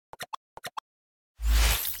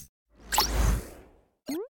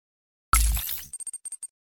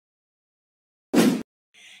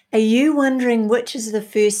Are you wondering which is the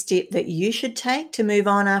first step that you should take to move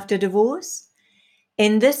on after divorce?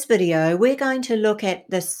 In this video, we're going to look at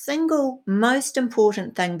the single most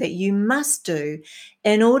important thing that you must do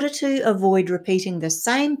in order to avoid repeating the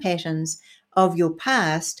same patterns of your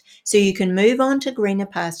past so you can move on to greener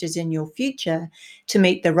pastures in your future to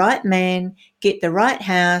meet the right man, get the right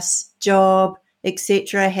house, job,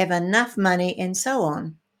 etc., have enough money, and so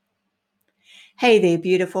on. Hey there,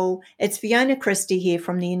 beautiful. It's Fiona Christie here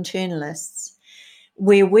from The Internalists,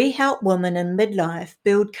 where we help women in midlife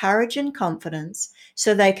build courage and confidence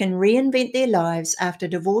so they can reinvent their lives after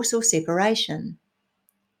divorce or separation.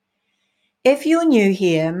 If you're new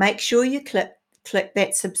here, make sure you click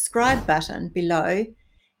that subscribe button below,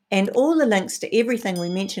 and all the links to everything we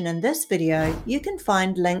mention in this video you can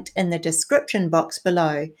find linked in the description box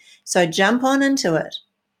below, so jump on into it.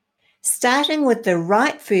 Starting with the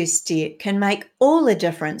right first step can make all the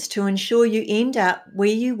difference to ensure you end up where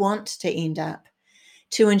you want to end up,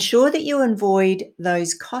 to ensure that you avoid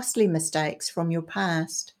those costly mistakes from your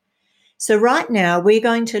past. So right now, we're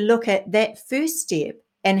going to look at that first step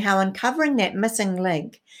and how uncovering that missing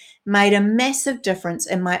link made a massive difference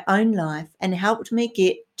in my own life and helped me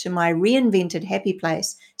get to my reinvented happy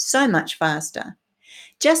place so much faster.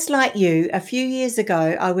 Just like you, a few years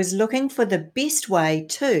ago, I was looking for the best way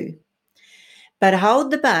too. But hold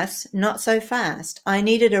the bus, not so fast. I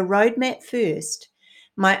needed a roadmap first,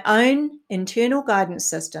 my own internal guidance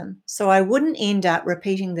system, so I wouldn't end up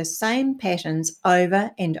repeating the same patterns over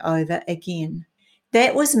and over again.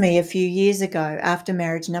 That was me a few years ago after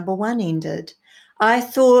marriage number 1 ended. I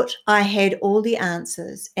thought I had all the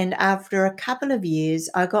answers, and after a couple of years,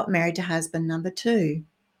 I got married to husband number 2.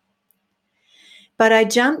 But I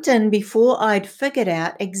jumped in before I'd figured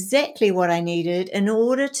out exactly what I needed in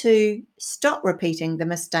order to stop repeating the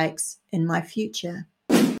mistakes in my future.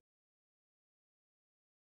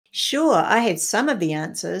 Sure, I had some of the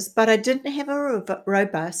answers, but I didn't have a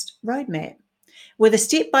robust roadmap with a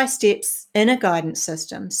step-by-step inner guidance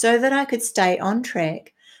system so that I could stay on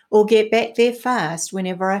track or get back there fast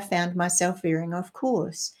whenever I found myself veering off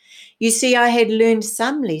course. You see, I had learned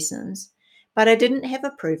some lessons, but I didn't have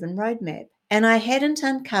a proven roadmap. And I hadn't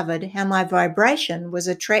uncovered how my vibration was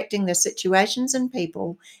attracting the situations and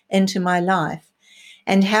people into my life,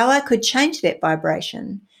 and how I could change that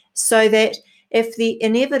vibration so that if the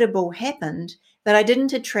inevitable happened, that I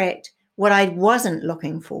didn't attract what I wasn't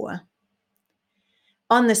looking for.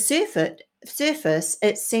 On the surface,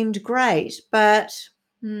 it seemed great, but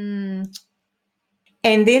and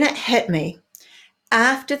then it hit me.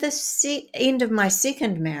 After the end of my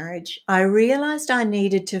second marriage, I realized I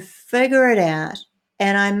needed to figure it out,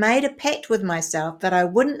 and I made a pact with myself that I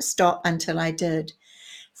wouldn't stop until I did.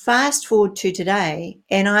 Fast forward to today,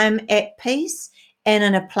 and I'm at peace and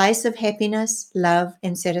in a place of happiness, love,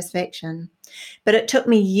 and satisfaction. But it took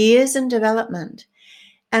me years in development,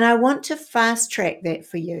 and I want to fast track that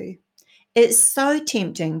for you. It's so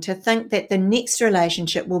tempting to think that the next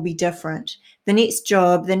relationship will be different, the next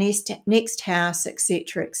job, the next house,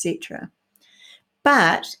 etc., etc.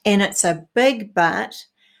 But, and it's a big but,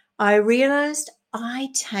 I realized I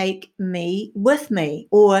take me with me,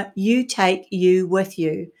 or you take you with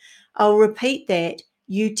you. I'll repeat that.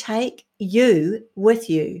 You take you with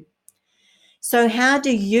you. So how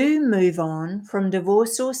do you move on from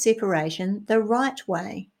divorce or separation the right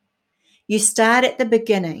way? You start at the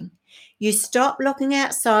beginning. You stop looking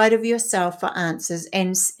outside of yourself for answers,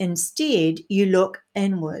 and instead you look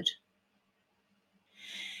inward.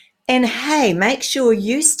 And hey, make sure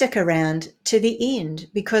you stick around to the end,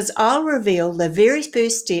 because I'll reveal the very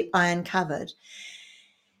first step I uncovered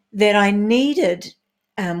that I needed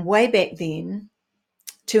way back then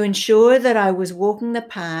to ensure that I was walking the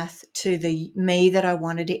path to the me that I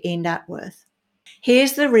wanted to end up with.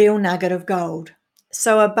 Here's the real nugget of gold.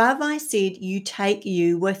 So above I said you take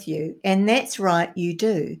you with you, and that's right, you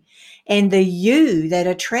do. And the you that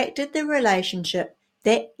attracted the relationship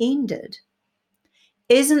that ended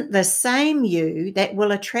isn't the same you that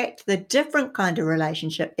will attract the different kind of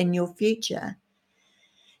relationship in your future.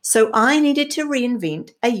 So I needed to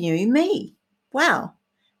reinvent a new me. Wow,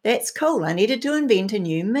 that's cool. I needed to invent a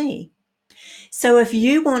new me. So if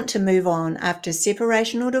you want to move on after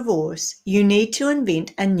separation or divorce, you need to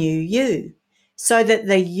invent a new you, so that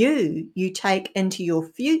the you take into your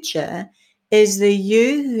future is the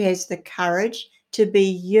you who has the courage to be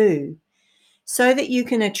you, so that you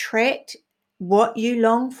can attract what you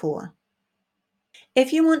long for.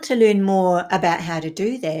 If you want to learn more about how to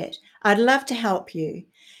do that, I'd love to help you.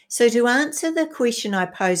 So to answer the question I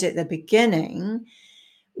posed at the beginning,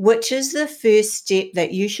 Which is the first step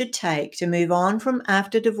that you should take to move on from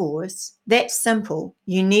after divorce? That's simple.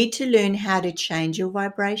 You need to learn how to change your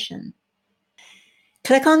vibration.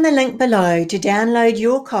 Click on the link below to download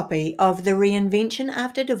your copy of the Reinvention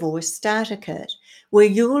After Divorce Starter Kit, where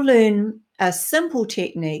you'll learn a simple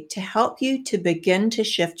technique to help you to begin to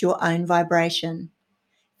shift your own vibration.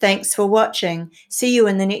 Thanks for watching. See you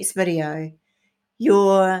in the next video.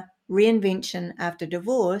 Your Reinvention After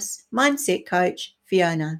Divorce Mindset Coach, Fiona.